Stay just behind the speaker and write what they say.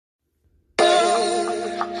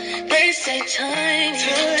They say time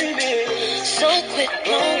is so quit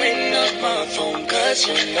blowing up my phone, cause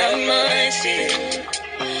you're not mine still.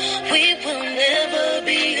 We will never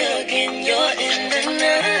be again, you're in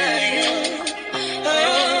denial.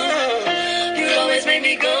 You always make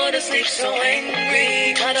me go to sleep so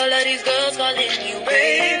angry. Got all of these girls calling you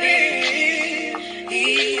baby.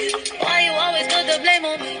 Why you always put the blame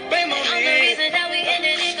on me? I'm the reason that we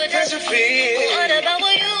ended in catastrophe. What about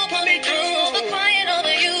what you put me through? The crying over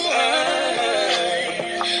you.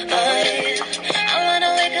 I run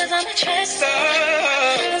away cause I'm a trash.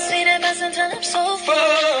 I see that mess until I'm so far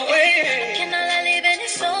away. Cannot let leave and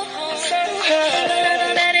it's so hard. But I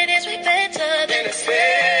know that it is way better than it's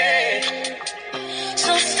been.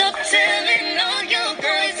 So stop telling all your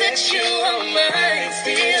boys that you are mine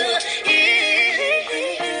still.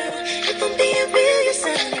 If I'm being real, you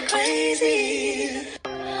sound crazy.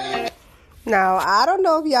 Now, I don't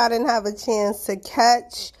know if y'all didn't have a chance to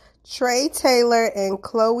catch Trey Taylor and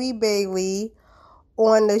Chloe Bailey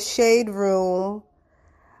on the Shade Room.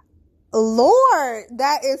 Lord,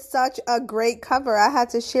 that is such a great cover. I had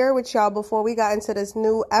to share with y'all before we got into this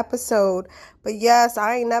new episode. But yes,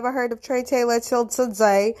 I ain't never heard of Trey Taylor till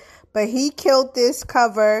today. But he killed this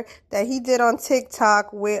cover that he did on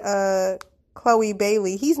TikTok with Chloe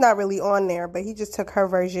Bailey. He's not really on there, but he just took her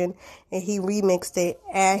version and he remixed it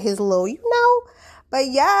at his little, But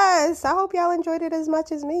yes, I hope y'all enjoyed it as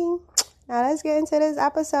much as me. Now let's get into this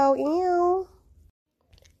episode. Ew.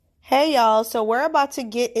 Hey y'all, so we're about to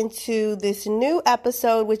get into this new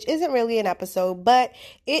episode, which isn't really an episode, but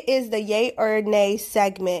it is the Yay or Nay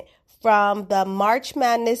segment from the March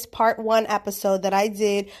Madness Part 1 episode that I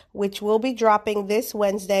did, which will be dropping this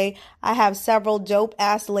Wednesday. I have several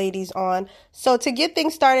dope-ass ladies on. So to get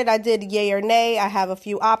things started, I did Yay or Nay. I have a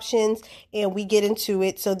few options, and we get into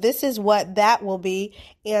it. So this is what that will be.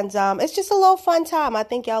 And it's just a little fun time. I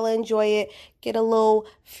think y'all will enjoy it. Get a little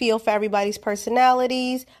feel for everybody's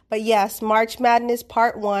personalities. But yes, March Madness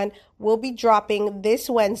Part 1 will be dropping this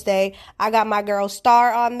Wednesday. I got my girl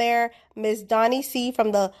Star on there, Miss Donnie C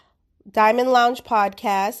from the Diamond Lounge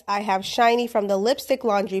podcast. I have Shiny from the Lipstick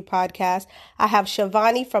Laundry podcast. I have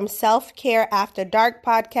Shivani from Self Care After Dark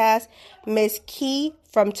podcast. Miss Key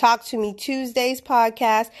from Talk to Me Tuesdays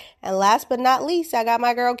podcast. And last but not least, I got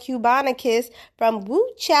my girl Cubanicus from Woo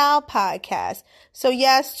Chow podcast. So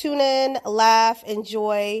yes, tune in, laugh,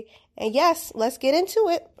 enjoy, and yes, let's get into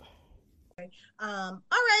it. All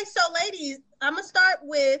right, so ladies, I'm gonna start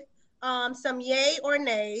with some yay or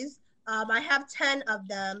nays. I have 10 of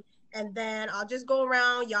them. And then I'll just go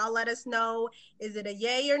around. Y'all let us know, is it a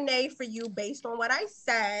yay or nay for you based on what I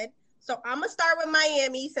said? So I'm going to start with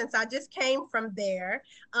Miami since I just came from there.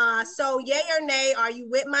 So yay or nay, are you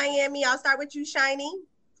with Miami? I'll start with you, Shiny,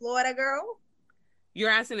 Florida girl. You're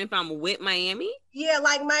asking if I'm with Miami? Yeah,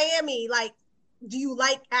 like Miami. Like, do you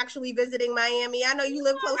like actually visiting Miami? I know you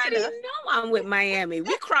live close enough. I know I'm with Miami.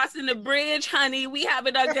 We crossing the bridge, honey. We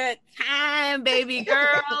having a good time, baby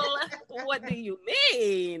girl. What do you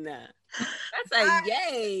mean? That's a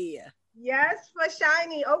yay. Yes, for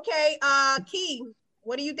Shiny. Okay, Key,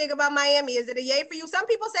 what do you think about Miami? Is it a yay for you? Some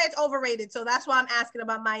people say it's overrated, so that's why I'm asking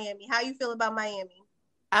about Miami. How you feel about Miami?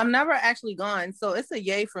 I've never actually gone, so it's a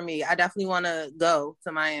yay for me. I definitely want to go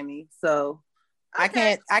to Miami, so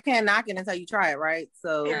okay. I can't knock it until you try it, right?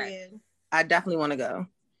 So period. I definitely want to go.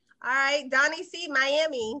 All right, Donnie C,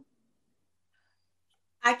 Miami.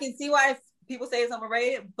 I can see why people say it's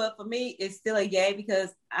overrated, but for me, it's still a yay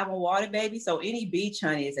because I'm a water baby. So any beach,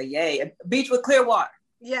 honey, is a yay. A beach with clear water.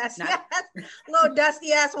 Yes, yes. Little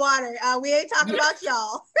dusty ass water. We ain't talking about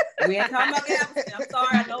y'all. We ain't talking about Galveston. I'm sorry.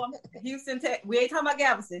 I know I'm Houston. We ain't talking about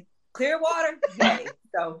Galveston. Clear water. Yay.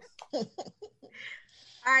 So. All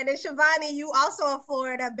right, then Shivani, you also a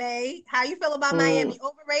Florida bae. How you feel about Miami?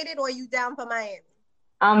 Overrated or you down for Miami?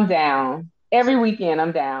 I'm down. Every weekend,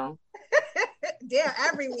 I'm down. Damn,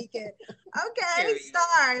 every weekend. Okay,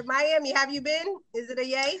 Star, Miami, have you been? Is it a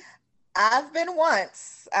yay? I've been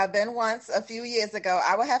once a few years ago.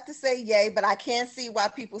 I would have to say yay, but I can't see why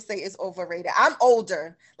people say it's overrated. I'm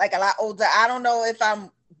older, like a lot older. I don't know if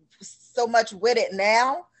I'm so much with it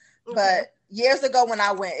now, but years ago when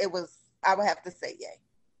I went, I would have to say yay.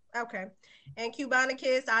 Okay. And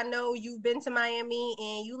Cubanicus, I know you've been to Miami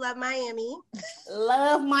and you love Miami.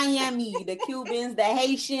 Love Miami. The Cubans, the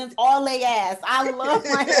Haitians, all they ass. I love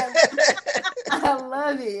Miami. I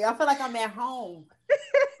love it. I feel like I'm at home.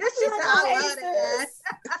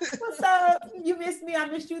 What's up? You missed me. I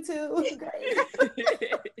missed you too.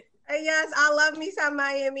 Yes, I love me some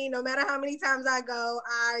Miami. No matter how many times I go,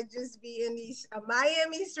 I just be in these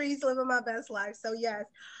Miami streets living my best life. So yes.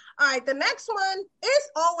 All right, the next one is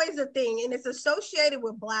always a thing, and it's associated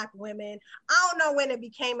with Black women. I don't know when it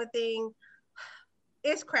became a thing.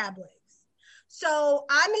 It's crab legs. So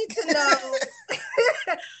I need to know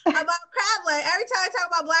about crab leg. Every time I talk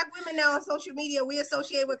about Black women now on social media, we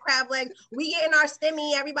associate with crab legs. We getting our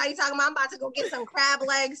stimmy. Everybody talking about I'm about to go get some crab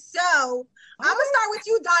legs. So I'm gonna start with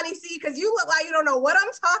you, Donnie C, because you look like you don't know what I'm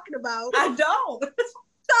talking about. I don't.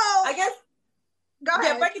 So I guess. Go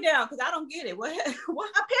ahead. Yeah, break it down because I don't get it. What?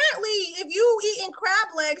 Apparently, if you eating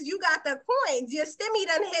crab legs, you got the coins. Your stimmy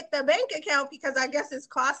done hit the bank account because I guess it's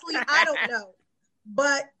costly. I don't know.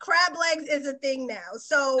 But crab legs is a thing now.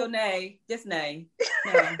 So nay. Just nay.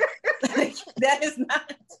 No. That is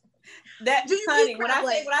not. That, do you honey, eat when crab I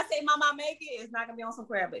legs? say mama make it, it's not gonna be on some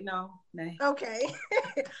crab leg. No, nay. Okay.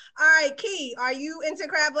 All right, Key, are you into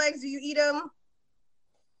crab legs? Do you eat them?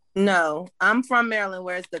 No, I'm from Maryland,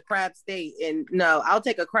 where it's the crab state, and no, I'll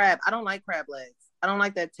take a crab. I don't like crab legs. I don't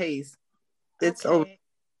like that taste. It's over.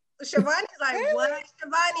 Shivani's like, what?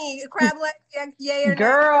 Shivani, crab legs, yay or no?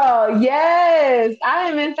 Girl, yes. I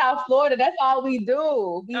am in South Florida. That's all we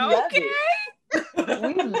do. We love it.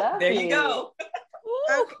 We love there it. You go.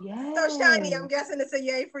 Okay. Yes. So Shiny, I'm guessing it's a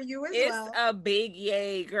yay for you as well. It's a big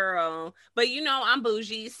yay, girl. But you know, I'm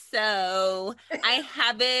bougie, so I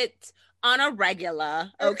have it on a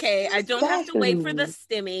regular. Okay, I don't have to wait for the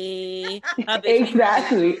stimmy.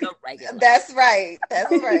 Exactly. That's right.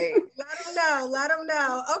 That's right. Let them know. Let them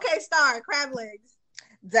know. Okay, Star, crab legs.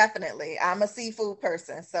 Definitely. I'm a seafood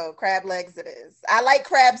person, so crab legs it is. I like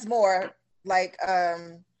crabs more, like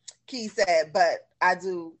Key said, but I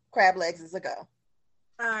do crab legs is a go.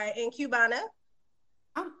 All right, and Cubana?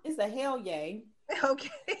 It's a hell yay.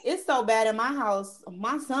 Okay. It's so bad in my house,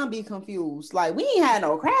 my son be confused. Like, we ain't had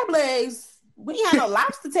no crab legs. We ain't had no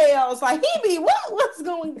lobster tails. Like, he be, what's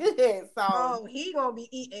going good? So, oh, he gonna be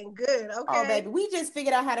eating good. Okay. Oh, baby, we just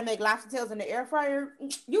figured out how to make lobster tails in the air fryer.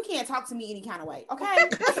 You can't talk to me any kind of way, okay?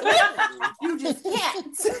 You just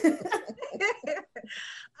can't.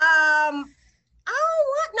 I don't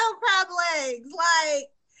want no crab legs.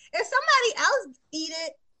 Like, if somebody else eat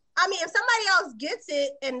it, I mean, if somebody else gets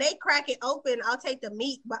it and they crack it open, I'll take the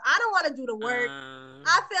meat. But I don't want to do the work.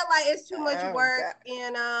 I feel like it's too much work,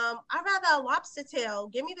 and I'd rather a lobster tail.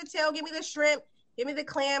 Give me the tail. Give me the shrimp. Give me the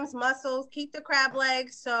clams, mussels. Keep the crab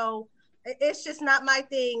legs. So it's just not my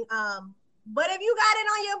thing. But if you got it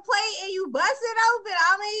on your plate and you bust it open,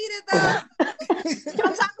 I'm gonna eat it though.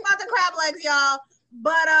 I'm talking about the crab legs, y'all.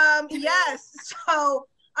 But yes. So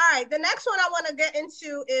all right, the next one I want to get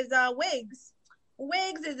into is wigs.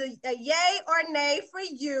 Wigs is a yay or nay for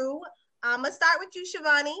you. I'm gonna start with you,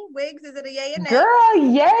 Shivani. Wigs, is it a yay or nay? Girl,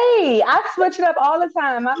 yay! I switch it up all the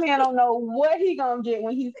time. My man don't know what he gonna get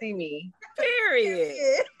when he see me.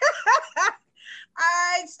 Period. All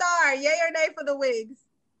right, Star, yay or nay for the wigs?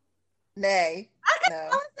 Nay. I can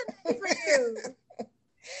tell it's a nay for you. Okay.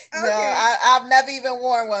 No, I've never even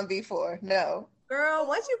worn one before. No. Girl,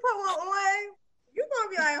 once you put one on, you're gonna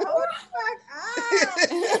be like, hold the fuck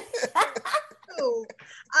up.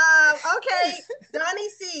 Okay, Donnie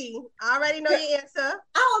C. I already know your answer.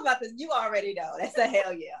 I was about to. You already know. That's a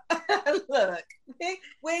hell yeah. Look,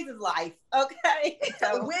 wigs is life. Okay,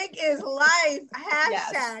 so, wig is life.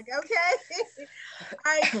 Hashtag. Yes. Okay. All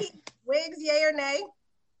right, Keith, wigs, yay or nay?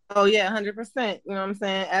 Oh yeah, 100%. You know what I'm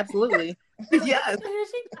saying? Absolutely. Yes.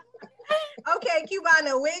 Okay,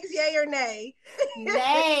 Cubana, wigs, yay or nay?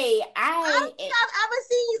 Nay. I've ever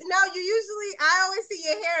seen you. No, you usually, I always see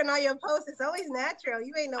your hair and all your posts. It's always natural.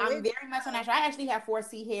 You ain't no I'm very much natural. I actually have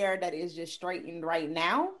 4C hair that is just straightened right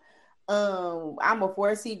now. I'm a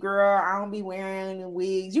 4C girl. I don't be wearing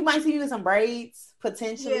wigs. You might see me with some braids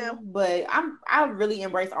potentially, but I really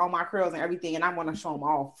embrace all my curls and everything, and I want to show them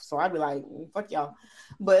off. So I'd be like, fuck y'all,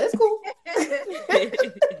 but it's cool.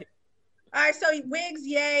 All right, so wigs,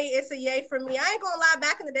 yay. It's a yay for me. I ain't gonna lie,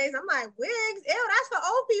 back in the days, I'm like, wigs, ew, that's for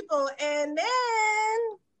old people. And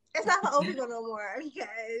then it's not for old people no more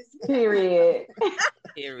because Period.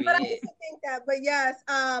 Period. But I used to think that. But yes,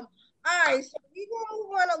 all right, so we gonna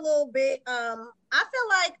move on a little bit. I feel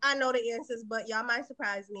like I know the answers, but y'all might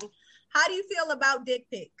surprise me. How do you feel about dick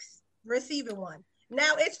pics? Receiving one.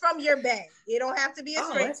 Now it's from your bag. It don't have to be a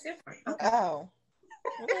straight. That's different. Okay. Oh.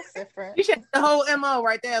 That's different. You should the whole MO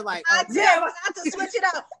right there, like I have to switch it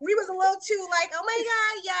up. We was a little too like, oh my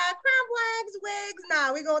god, yeah, crab legs, wigs.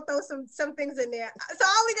 Nah, we gonna throw some things in there. So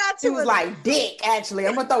all we got two. It was like dick. Actually,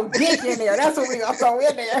 I'm gonna throw dick in there. That's what we gonna throw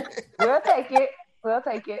in there. We'll take it. We'll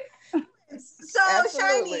take it. So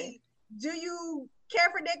Shiny, do you care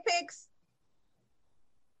for dick pics?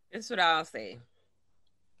 That's what I'll say.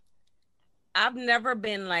 I've never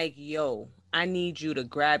been like, yo, I need you to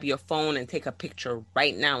grab your phone and take a picture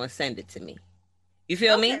right now and send it to me. You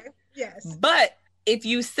feel me? Yes. But if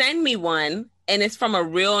you send me one and it's from a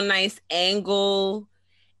real nice angle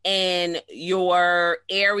and your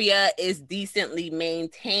area is decently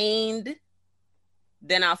maintained,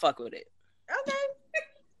 then I'll fuck with it. Okay.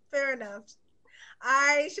 Fair enough. All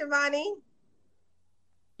right, Shivani.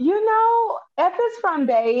 You know, if it's from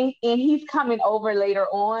Bay and he's coming over later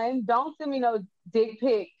on, don't send me no dick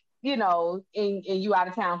pic, you know, and you out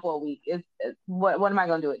of town for a week. What am I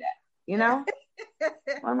gonna do with that? You know?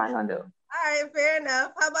 What am I gonna do? All right, fair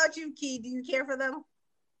enough. How about you, Key? Do you care for them?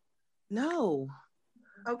 No.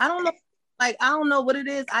 Okay. I don't know. Like, I don't know what it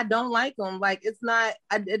is. I don't like them. Like, it's not,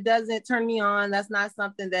 it doesn't turn me on. That's not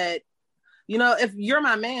something that, you know, if you're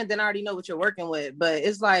my man, then I already know what you're working with. But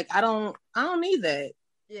it's like, I don't need that.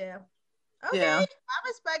 Yeah. Okay. Yeah. I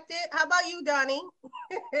respect it. How about you, Donnie?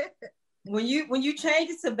 When you change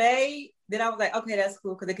it to Bay, then I was like, okay, that's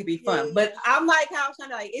cool because it could be fun. Yeah. But I'm like how I'm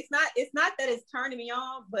trying to like, it's not that it's turning me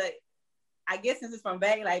on, but I guess since it's from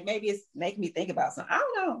Bay, like maybe it's making me think about something. I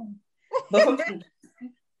don't know. But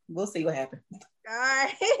we'll see what happens. All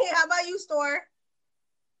right. How about you, Store?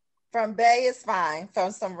 From Bay is fine.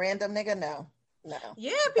 From some random nigga, no.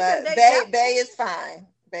 Yeah, because Bay is fine.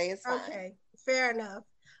 Bay is fine. Okay, fair enough.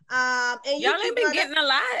 And y'all ain't been getting a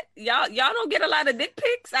lot. Y'all don't get a lot of dick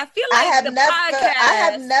pics. I feel like I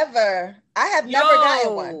have never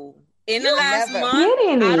gotten one. In the last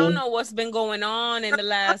month, I don't know what's been going on in the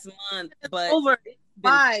last month, but it's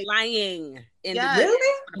been flying in the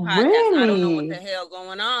podcast. Really? I don't know what the hell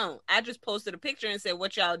going on. I just posted a picture and said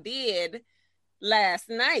what y'all did last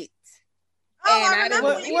night. Oh, and I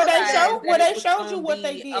didn't they showed you what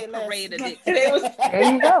they did. There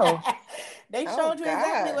you go. They showed you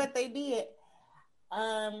exactly what they did.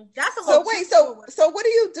 That's a little. So what do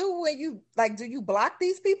you do when you like? Do you block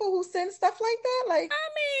these people who send stuff like that? Like,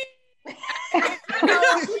 I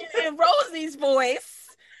mean, in Rosie's voice,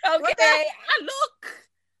 okay.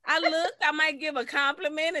 I look. I might give a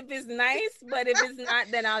compliment if it's nice, but if it's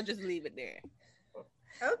not, then I'll just leave it there.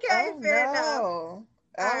 Okay, fair enough.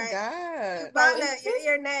 God.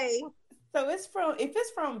 Your name. So if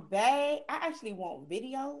it's from Bay, I actually want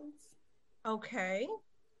videos. Okay.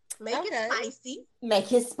 Make it spicy.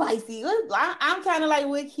 Make it spicy. I'm kind of like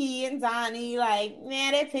with Key and Donnie. Like,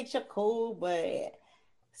 man, that picture cool, but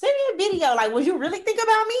send me a video. Like, would you really think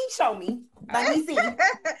about me? Show me. Let me see.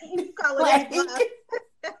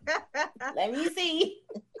 Let me see.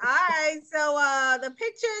 All right. So the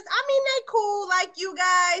pictures, I mean, they cool. Like, you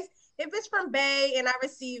guys. If it's from Bay and I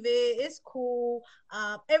receive it, it's cool.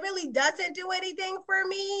 It really doesn't do anything for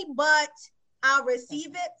me, but I'll receive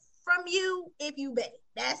it from you if you Bay.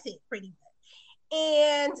 That's it, pretty much.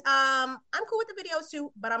 And I'm cool with the videos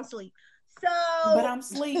too, but I'm asleep.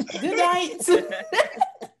 Good night.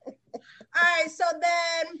 All right, so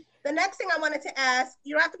then the next thing I wanted to ask,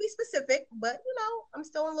 you don't have to be specific, but you know, I'm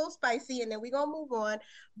still a little spicy, and then we're gonna move on.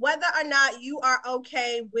 Whether or not you are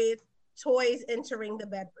okay with toys entering the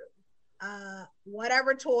bedroom.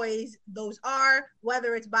 Whatever toys those are,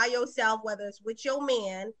 whether it's by yourself, whether it's with your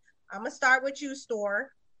man. I'm gonna start with you,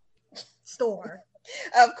 Store.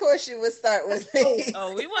 Of course you would start with me.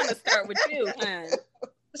 Oh, we want to start with you, huh?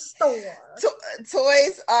 Store.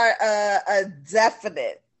 Toys are a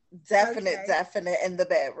definite in the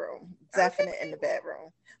bedroom. Definite in the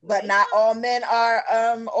bedroom. But not all men are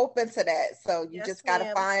open to that. So you just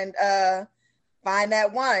gotta find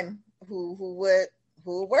that one who would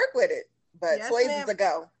work with it. But toys is a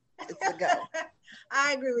go. It's a go.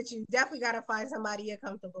 I agree with you. Definitely got to find somebody you're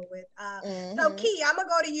comfortable with. So, Key, I'm going to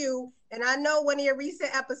go to you. And I know one of your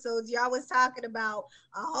recent episodes, y'all was talking about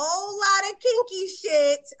a whole lot of kinky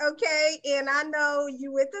shit, okay? And I know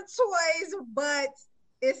you with the toys, but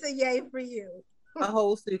it's a yay for you. A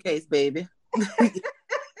whole suitcase, baby.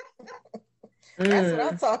 That's what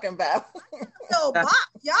I'm talking about. So, box.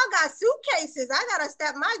 Y'all got suitcases. I got to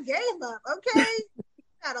step my game up, okay?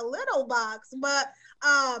 Got a little box, but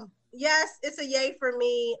yes, it's a yay for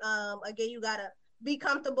me. Again, you gotta be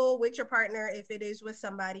comfortable with your partner if it is with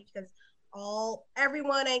somebody, because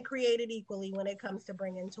everyone ain't created equally when it comes to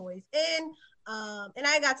bringing toys in. And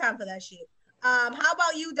I ain't got time for that shit. How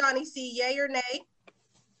about you, Donnie C? Yay or nay?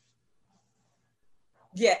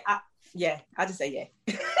 I just say yay.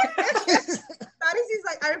 Donnie C's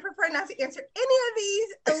like, I would prefer not to answer any of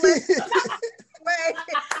these unless. Wait,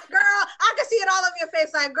 girl, I can see it all over your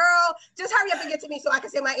face. Like, girl, just hurry up and get to me so I can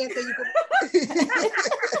say my answer. You can.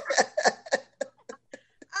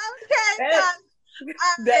 Okay.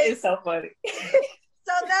 That is so funny.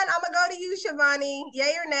 So then I'm gonna go to you, Shivani.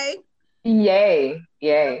 Yay or nay?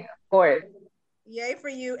 Yay, of course. Yay for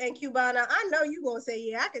you. And Cubana, I know you gonna say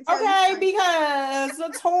yeah. I can tell you. Because the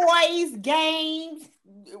toys, games,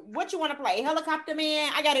 what you want to play? Helicopter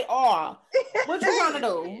Man? I got it all. What you trying to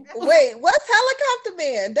do? Wait, what's Helicopter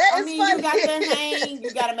Man? That is funny. You got to hang.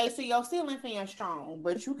 You got to make sure your ceiling fan strong,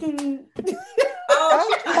 but you can. Wait,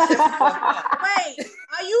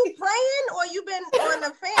 are you playing or you been on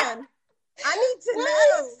the fan? I need to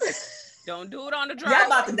know. Don't do it on the drive. Y'all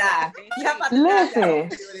about to die. Listen,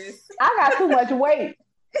 I got too much weight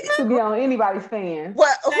to be on anybody's fan.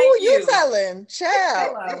 What? Who you telling?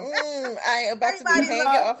 Child. I ain't about to be hanging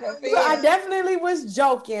off my fan. So I definitely was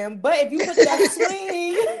joking, but if you put that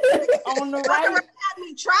swing on the right, have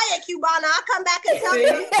me try it, Cubana. I'll come back and tell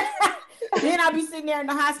you. Then I'll be sitting there in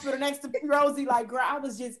the hospital next to Rosie, like, girl, I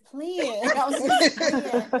was just playing. I was just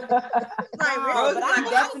playing. But I'm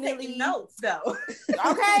definitely notes though.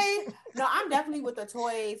 Okay. No, I'm definitely with the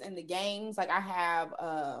toys and the games. Like I have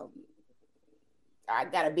I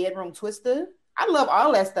got a bedroom twister. I love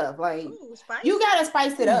all that stuff. Like you gotta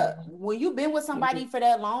spice it up. When you've been with somebody for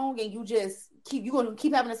that long and you just you're gonna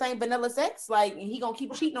keep having the same vanilla sex, like and he gonna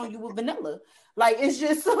keep cheating on you with vanilla. Like it's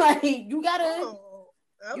just like you gotta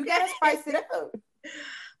spice it up.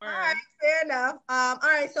 All right, fair enough. All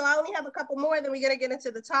right, so I only have a couple more, then we're gonna get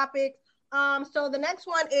into the topic. So the next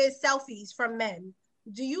one is selfies from men.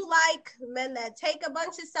 Do you like men that take a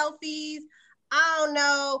bunch of selfies? I don't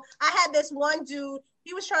know. I had this one dude,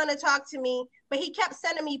 he was trying to talk to me, but he kept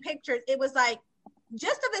sending me pictures. It was like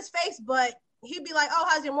just of his face, but he'd be like, oh,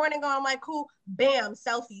 how's your morning going? I'm like, cool. Bam,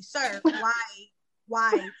 selfie, sir. Why?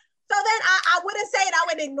 So then I wouldn't say it. I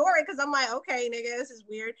would ignore it because I'm like, okay, nigga, this is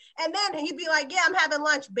weird. And then he'd be like, yeah, I'm having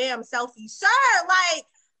lunch. Bam, selfie. Sir, like,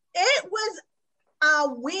 it was a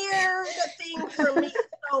weird thing for me.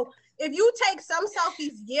 So if you take some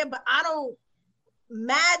selfies, yeah, but I don't,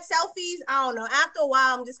 mad selfies, I don't know. After a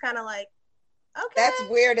while, I'm just kind of like, okay. That's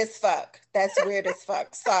weird as fuck.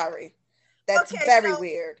 Sorry. That's very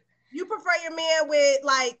weird. You prefer your man with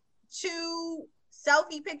like 2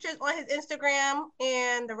 selfie pictures on his Instagram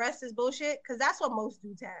and the rest is bullshit? Because that's what most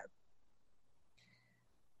dudes have.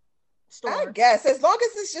 I guess as long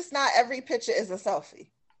as it's just not every picture is a selfie.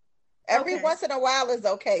 Every once in a while is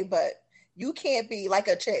okay, but you can't be like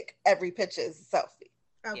a chick. Every picture is a selfie.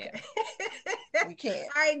 Okay. Yeah. You can't.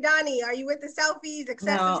 All right, Donnie, are you with the selfies?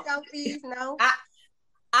 Excessive selfies? No.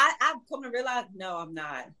 I've come to realize no, I'm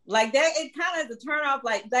not. Like that, it kind of is a turn off.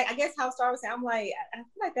 Like I guess how Star was saying, I'm like, I feel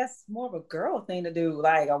like that's more of a girl thing to do.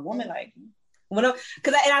 Like a woman, like and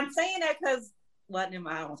I'm saying that because I don't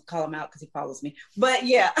want to call him out because he follows me. But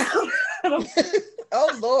yeah.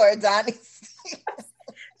 Oh Lord, Donnie.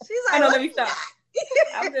 She's like, I know, let me stop.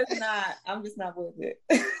 I'm just not with it.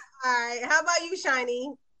 All right. How about you,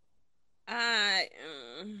 Shiny?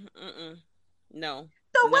 No.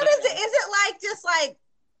 So what is it? Is it like just like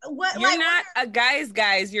what? You're like, not a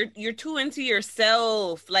guys. You're too into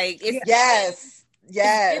yourself. Like it's yes.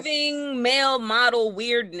 It's giving male model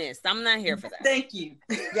weirdness. I'm not here for that. Thank you.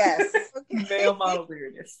 Yes. Okay. Male model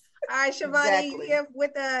weirdness. All right, Shivani,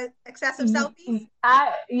 with the excessive selfies.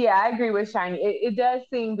 I agree with Shiny. It does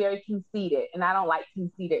seem very conceited, and I don't like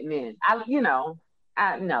conceited men. No.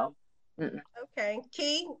 Okay,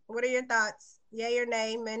 Key, what are your thoughts? Yay or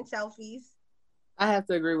nay, men selfies? I have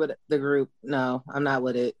to agree with the group. No, I'm not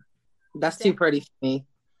with it. That's too pretty for me.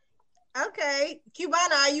 Okay,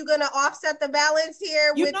 Cubana, are you gonna offset the balance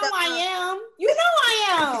here? I am.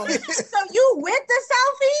 So you with the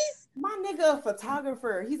selfies? My nigga a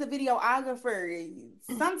photographer. He's a videographer.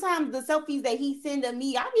 Sometimes the selfies that he send to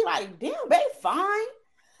me, I be like, damn, they fine.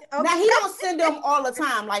 Okay. Now he don't send them all the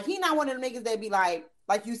time. Like he not one of the niggas that be like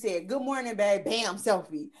you said, good morning, babe, bam,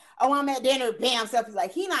 selfie. Oh, I'm at dinner, bam, selfie.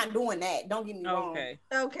 Like he not doing that. Don't get me wrong.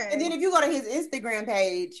 Okay. And then if you go to his Instagram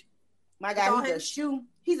page, my guy,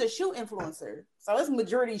 he's a shoe influencer. So it's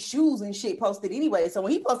majority shoes and shit posted anyway. So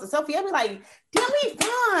when he posts a selfie, I be like, damn, we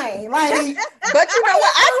fine. Like, but you know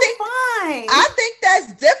what? I think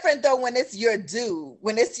that's different though when it's your dude.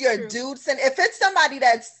 When it's your dude, and if it's somebody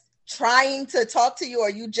that's trying to talk to you or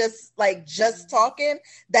you just talking,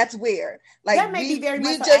 that's weird. Like that may be very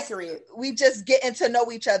much accurate. We just getting to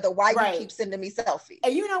know each other. Why you keep sending me selfies?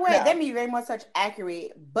 And you know what? No. That may be very much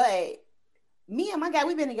accurate, but me and my guy,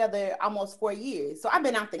 we've been together almost 4 years. So I've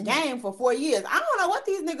been out the game for 4 years. I don't know what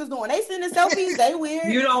these niggas doing. They sending selfies. They weird.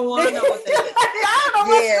 You don't want to know what they do. I don't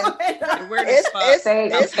know what's going on. Weird as fuck.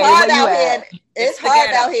 It's hard out here. It's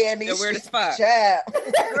hard out here in these weird as fuck. Keep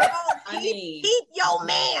your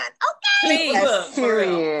man. Okay. Please.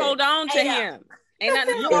 Hold on to him. Ain't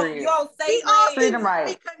nothing you don't say he also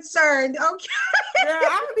be concerned. Okay.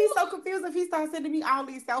 I would be so confused if he starts sending me all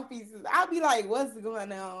these selfies. I'll be like, what's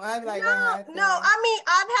going on? I'll be like, no. I mean,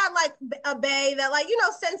 I've had like a bae that like,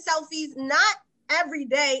 send selfies, not every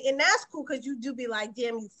day, and that's cool because you do be like,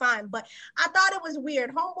 damn, you fine. But I thought it was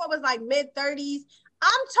weird. Homeboy was like mid-30s.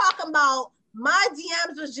 I'm talking about my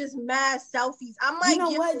DMs was just mad selfies. I'm like,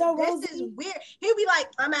 this is weird. He'll be like,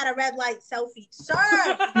 I'm at a red light selfie. Sir,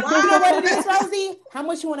 why? You know what it is, Rosie? How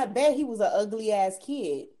much you want to bet he was an ugly ass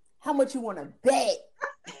kid? How much you want to bet?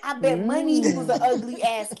 I bet money he was an ugly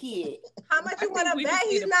ass kid. How much you want to bet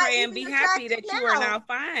he's not pray and be happy that you are now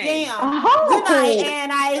fine. Damn. Good night,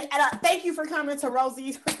 and I thank you for coming to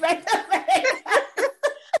Rosie's Perspective.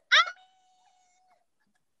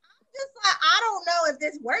 I don't know if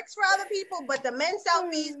this works for other people, but the men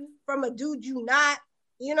selfies from a dude you not,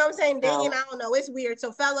 you know what I'm saying, dating, I don't know, it's weird.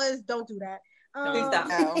 So fellas, don't do that. Please stop.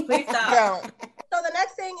 No. Please stop. So the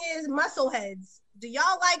next thing is muscle heads. Do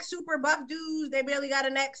y'all like super buff dudes? They barely got a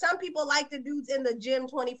neck. Some people like the dudes in the gym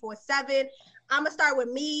 24/7. I'm gonna start with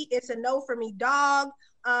me. It's a no for me, dog.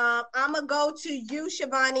 I'm gonna go to you,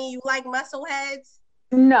 Shivani. You like muscle heads?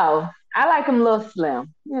 No, I like them a little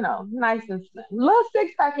slim, nice and slim. Little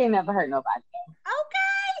six pack ain't never hurt nobody though.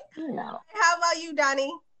 Okay. How about you,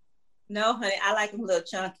 Donnie? No, honey, I like them a little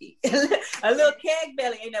chunky. A little keg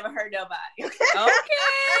belly ain't never hurt nobody. Okay. All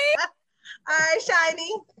right,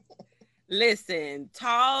 Shiny. Listen,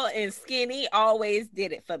 tall and skinny always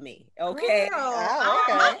did it for me. Okay.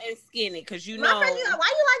 Tall and skinny, because my friend, why you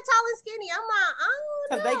like tall and skinny? I'm like,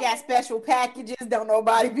 because they got special packages. Don't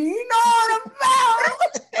nobody be, you know what I'm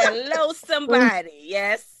about. Hello, somebody.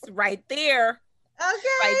 Yes, right there.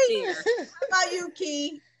 Okay. Right there. How about you,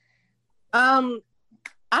 Key? I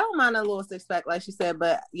don't mind a little six pack, like she said,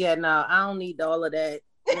 but yeah, no, I don't need all of that.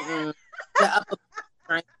 The upper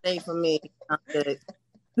thing for me. I'm good.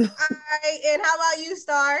 All right, and how about you,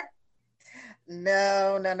 Star?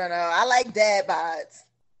 No. I like dad bods,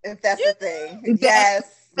 if that's the thing.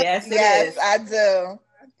 Yes, I do.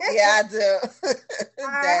 Yeah, I do. All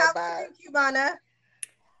right, how about you, Cubana?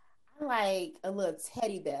 I like a little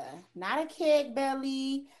teddy bear, not a keg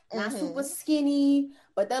belly, not super skinny,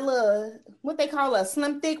 but that little, what they call a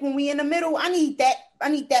slim thick when we in the middle. I need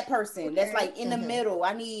that person that's like in the middle.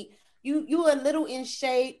 I need you a little in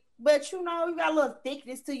shape. But you got a little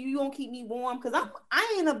thickness to you. You gonna keep me warm because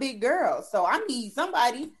I ain't a big girl, so I need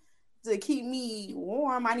somebody to keep me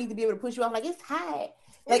warm. I need to be able to push you off like it's hot.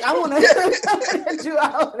 Like I want to do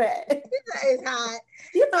all of that. It's hot.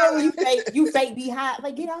 You know when you fake be hot.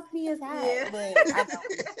 Like get off me, it's hot. Yeah. But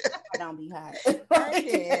I don't be hot.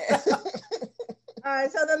 All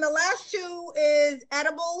right. So then the last two is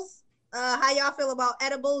edibles. How y'all feel about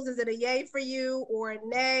edibles? Is it a yay for you or a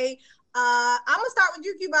nay? I'm gonna start with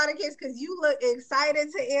you, Cubana Kids, because you look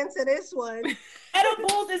excited to answer this one.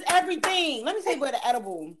 Edibles is everything. Let me say about the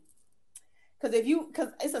edible, because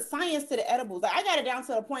it's a science to the edibles. Like, I got it down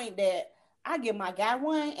to the point that I give my guy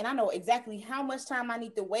one, and I know exactly how much time I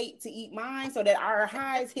need to wait to eat mine, so that our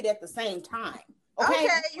highs hit at the same time. Okay,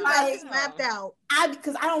 you got this mapped out.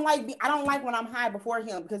 Because I don't like when I'm high before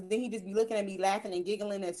him, because then he just be looking at me laughing and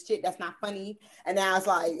giggling and shit that's not funny. And now it's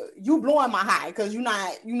like, you blowing my high because you're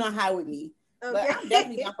not high with me. Okay. But I'm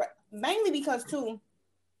definitely not, mainly because too,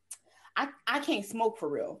 I can't smoke for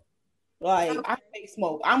real. Like I can't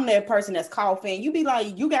smoke. I'm that person that's coughing. You be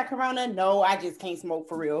like, you got corona? No, I just can't smoke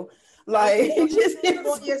for real. Like just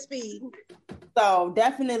on your speed. So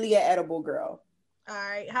definitely an edible girl. All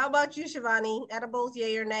right. How about you, Shivani? Edibles,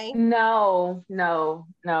 yay or nay? No.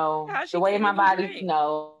 The way my body,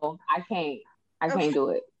 no, I can't. I can't do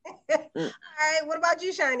it. All right. What about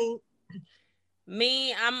you, Shiny?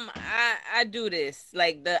 Me, I do this.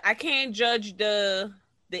 Like I can't judge the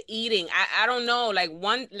eating. I don't know. Like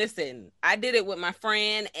listen, I did it with my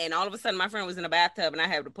friend, and all of a sudden my friend was in a bathtub, and I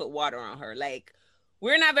had to put water on her. Like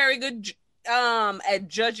we're not very good at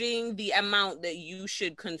judging the amount that you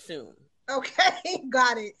should consume. Okay,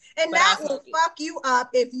 got it. And that will fuck you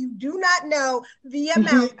up if you do not know the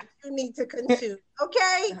amount you need to consume.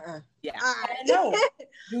 Okay? Yeah. All right.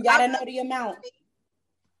 You gotta know the amount.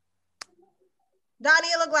 Donnie,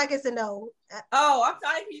 it look like it's a no. Oh, I'm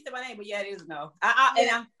sorry if you said my name, but yeah, it is a no.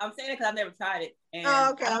 And I'm saying it because I've never tried it. And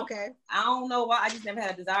okay. I don't know why. I just never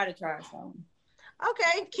had a desire to try it. So.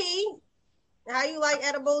 Okay, Key, how you like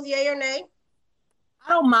edibles, yay or nay?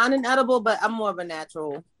 I don't mind an edible, but I'm more of a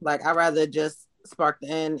natural. Like I rather just spark the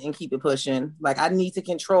end and keep it pushing. Like I need to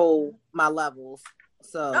control my levels.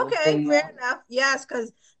 So okay, fair enough. Yes,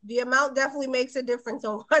 because the amount definitely makes a difference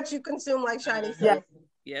on what you consume, like Shiny said.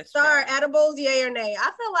 Yes. Star, edibles, yay or nay?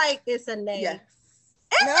 I feel like it's a nay. Yes.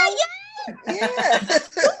 It's a yay. Yeah.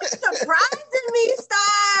 Surprising me,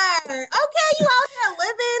 Star. Okay, you out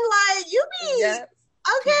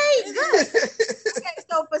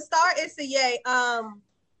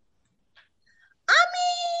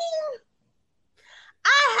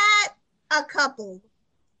couple,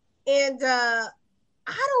 and I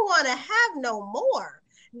don't want to have no more.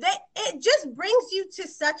 It just brings you to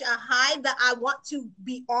such a high that I want to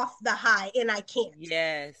be off the high, and I can't.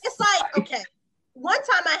 Yes. It's like, okay, one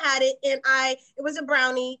time I had it, and it was a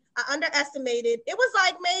brownie. I underestimated. It was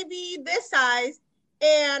like maybe this size,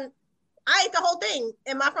 and I ate the whole thing.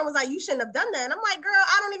 And my friend was like, you shouldn't have done that. And I'm like, girl,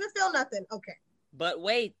 I don't even feel nothing. Okay. But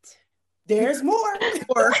wait. There's more.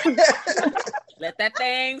 Let that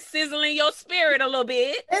thing sizzle in your spirit a little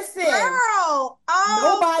bit. Listen, girl,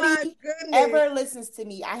 nobody ever listens to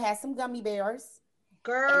me. I had some gummy bears.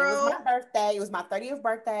 Girl. It was my birthday. It was my 30th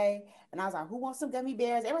birthday. And I was like, who wants some gummy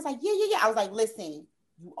bears? Everyone's like, yeah. I was like, listen,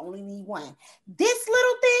 you only need one. This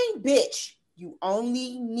little thing, bitch, you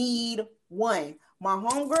only need one. My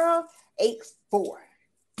homegirl ate 4.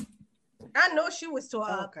 I know she was 12.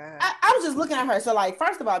 Oh, I was just looking at her. So, like,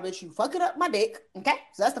 first of all, bitch, you fucking up my dick. Okay.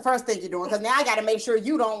 So that's the first thing you're doing. Because now I got to make sure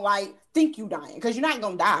you don't, like, think you dying. Because you're not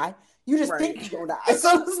going to die. You just think you're going to die.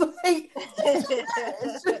 So it's like...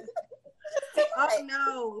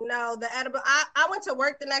 Oh, no. The edible. I went to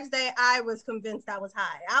work the next day. I was convinced I was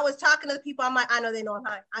high. I was talking to the people. I'm like, I know they know I'm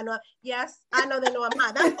high. I know they know I'm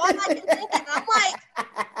high. That's all I can think of. I'm like,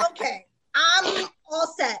 okay. I'm all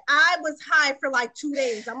set. I was high for like 2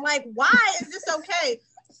 days. I'm like, why is this okay?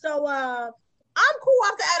 So I'm cool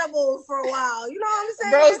off the edibles for a while. You know what I'm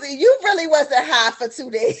saying? Rosie, you really wasn't high for 2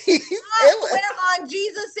 days. I swear on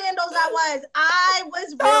Jesus sandals I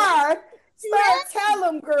was really. Tell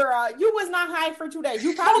them, girl, you was not high for 2 days.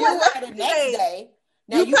 You probably was high the next day.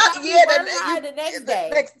 Now, you probably were high the next day.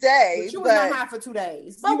 But you was not high for 2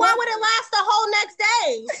 days. But why would it last the whole next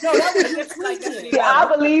day? No, that was just tweaking. Yeah, I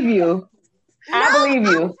believe you. I believe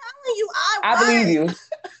you. I'm telling you, I believe you.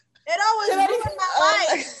 It always ruined my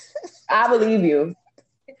life. I believe you.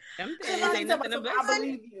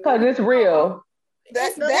 Because it's real.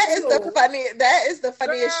 That is the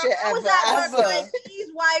funniest shit ever. I was like,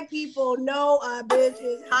 these white people know a bitch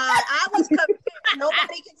is high. I was confused.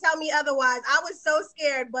 Nobody can tell me otherwise. I was so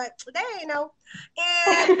scared, but they ain't know.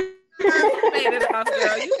 And made it off,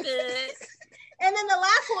 girl. You good. And then the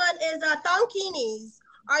last one is thonkinis.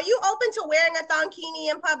 Are you open to wearing a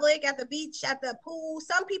thonkini in public, at the beach, at the pool?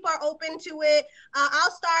 Some people are open to it.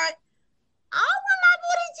 I'll start. I don't want my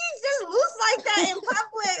booty cheeks just loose like that in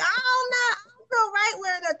public. I don't feel right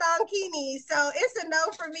wearing a thonkini, so it's a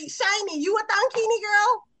no for me. Shiny, you a thonkini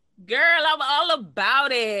girl? Girl, I'm all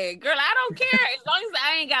about it. Girl, I don't care. As long as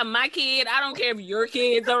I ain't got my kid, I don't care if your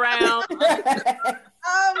kid's around. Oh my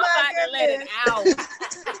goodness. Let it out.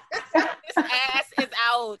 This ass is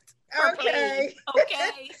out. Okay.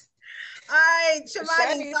 Okay. All right,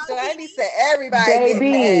 Shivani. Shivani said everybody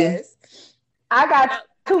getting ass. I got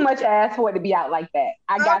too much ass for it to be out like that.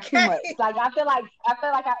 I got too much. Like I feel like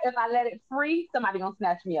if I let it free, somebody gonna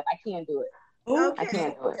snatch me up. I can't do it. Okay. I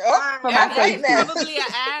can't do it. There's probably an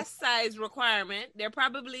ass size requirement. There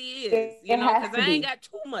probably is, because I ain't got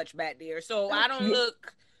too much back there, so I don't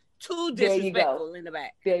look too disrespectful in the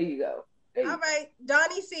back. There you go. All right,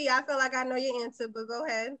 Donnie C. I feel like I know your answer, but go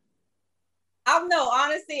ahead. No,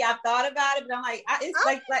 honestly, I've thought about it, but I'm like, it's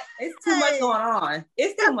like it's too much going on.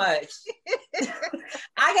 It's too much.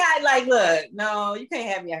 I got look, no, you can't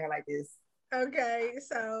have me out here like this. Okay,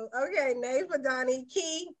 name for Donnie.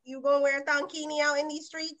 Key, you gonna wear a thonkini out in these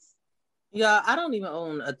streets? Yeah, I don't even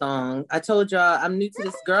own a thong. I told y'all I'm new to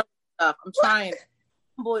this girl stuff. I'm trying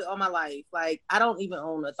boy all my life. Like, I don't even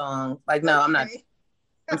own a thong. Like, no, I'm not.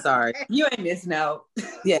 I'm sorry. You ain't missing out.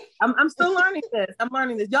 Yeah, I'm still learning this. I'm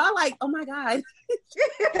learning this. Y'all like, oh my God.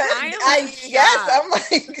 I'm like shocked. I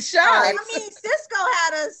mean, Cisco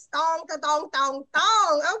had a thong. Okay.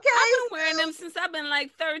 I've been wearing them since I've been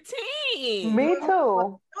like 13. Me too.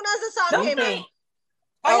 When does the song came out?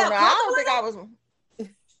 Oh no, I don't think I was.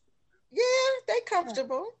 Yeah, they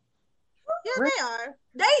comfortable. Yeah, they are.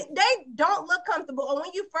 They don't look comfortable. And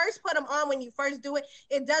when you first put them on, when you first do it,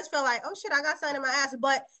 it does feel like, oh shit, I got something in my ass.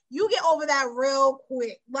 But you get over that real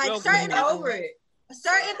quick. Like certain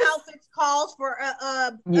outfits calls for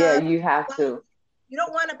you have to. You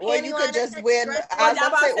don't want to. Or you could just wear.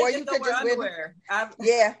 Or you could just wear.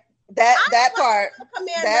 Yeah. That part.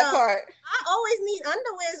 I always need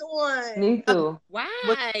underwears on. Me too. Why?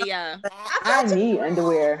 I need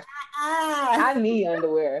underwear. I need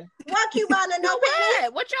underwear. What you want to know?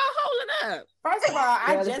 What y'all holding up? First of all,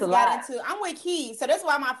 I just got into. I'm with Key, so that's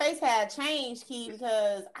why my face had changed, Key,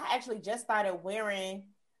 because I actually just started wearing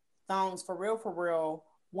thongs for real.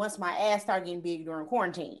 Once my ass started getting big during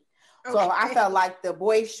quarantine. Okay. So I felt like the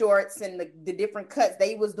boy shorts and the different cuts,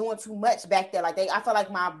 they was doing too much back there. Like I felt like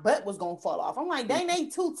my butt was gonna fall off. I'm like, dang, they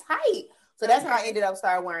too tight. So that's how I ended up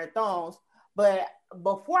starting wearing thongs. But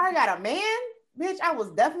before I got a man, bitch, I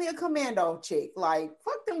was definitely a commando chick. Like,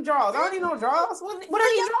 fuck them drawers. I don't need no drawers. What are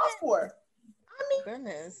these drawers for? I mean,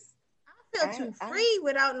 goodness. I feel too free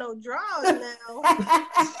without no drawers now.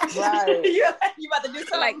 Right. you about to do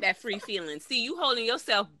something like that free feeling. See, you holding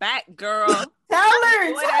yourself back, girl. Tell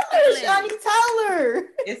her, Shani, tell her.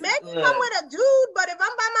 Maybe I'm with a dude, but if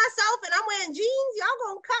I'm by myself and I'm wearing jeans, y'all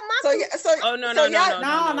gonna cut my no,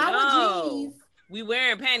 not with jeans. We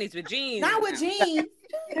wearing panties with jeans. Not with jeans.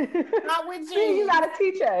 Not with jeans. You gotta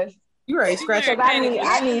teach us. You right, scratch up. I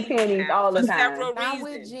need panties all the time. Several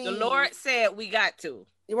reasons. The Lord said we got to.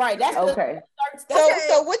 Right, that's okay.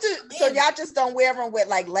 So y'all just don't wear them with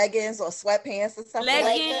like leggings or sweatpants or something.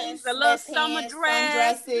 Leggings, a little summer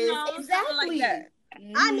dress, exactly. Like that.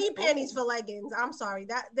 I need panties for leggings. I'm sorry,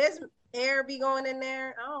 that there's air be going in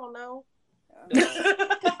there. I don't know. Leggings,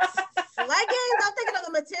 I'm thinking of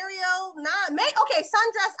the material. Okay,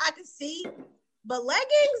 sundress I can see, but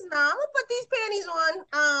leggings, I'm gonna put these panties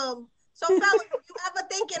on. So fellas, if you ever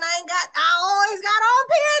thinking I always got on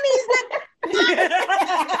panties,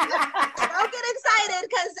 don't get excited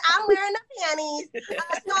because I'm wearing the panties.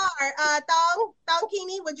 Star,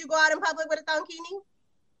 thongkini, would you go out in public with a thongkini?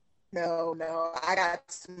 No, I got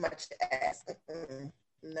too much ass.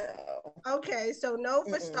 No. Okay, so no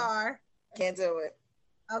for Star. Can't do it.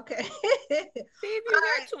 Okay. See, if you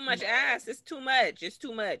got too much ass, it's too much. It's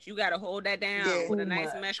too much. You got to hold that down with a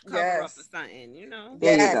nice mesh cover up or something, you know?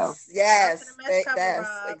 There you go. Yes.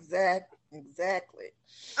 Exactly.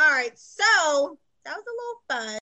 All right. So that was a little fun.